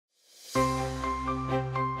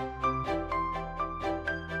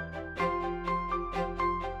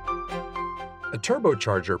A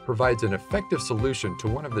turbocharger provides an effective solution to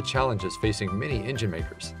one of the challenges facing many engine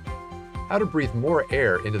makers: how to breathe more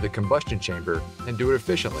air into the combustion chamber and do it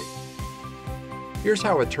efficiently. Here's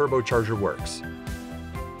how a turbocharger works.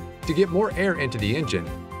 To get more air into the engine,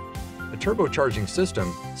 a turbocharging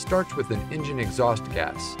system starts with an engine exhaust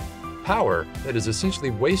gas, power that is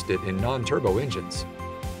essentially wasted in non-turbo engines.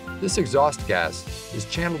 This exhaust gas is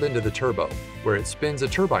channeled into the turbo, where it spins a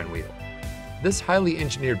turbine wheel. This highly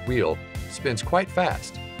engineered wheel spins quite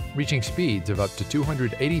fast, reaching speeds of up to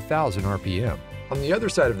 280,000 RPM. On the other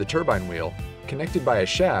side of the turbine wheel, connected by a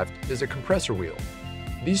shaft, is a compressor wheel.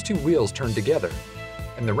 These two wheels turn together,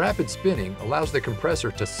 and the rapid spinning allows the compressor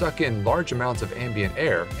to suck in large amounts of ambient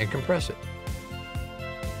air and compress it.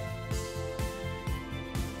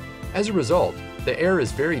 As a result, the air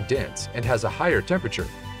is very dense and has a higher temperature.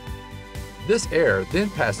 This air then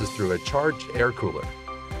passes through a charged air cooler,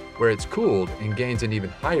 where it's cooled and gains an even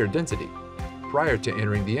higher density prior to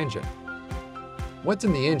entering the engine. Once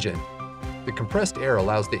in the engine, the compressed air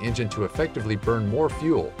allows the engine to effectively burn more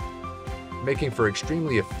fuel, making for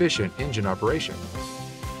extremely efficient engine operation.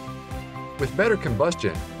 With better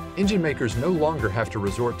combustion, engine makers no longer have to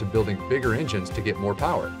resort to building bigger engines to get more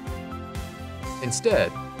power. Instead,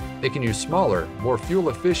 they can use smaller, more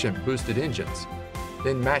fuel-efficient boosted engines,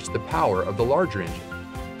 then match the power of the larger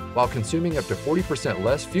engine, while consuming up to 40%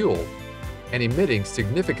 less fuel and emitting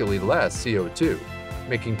significantly less CO2,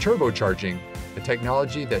 making turbocharging a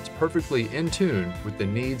technology that's perfectly in tune with the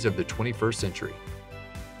needs of the 21st century.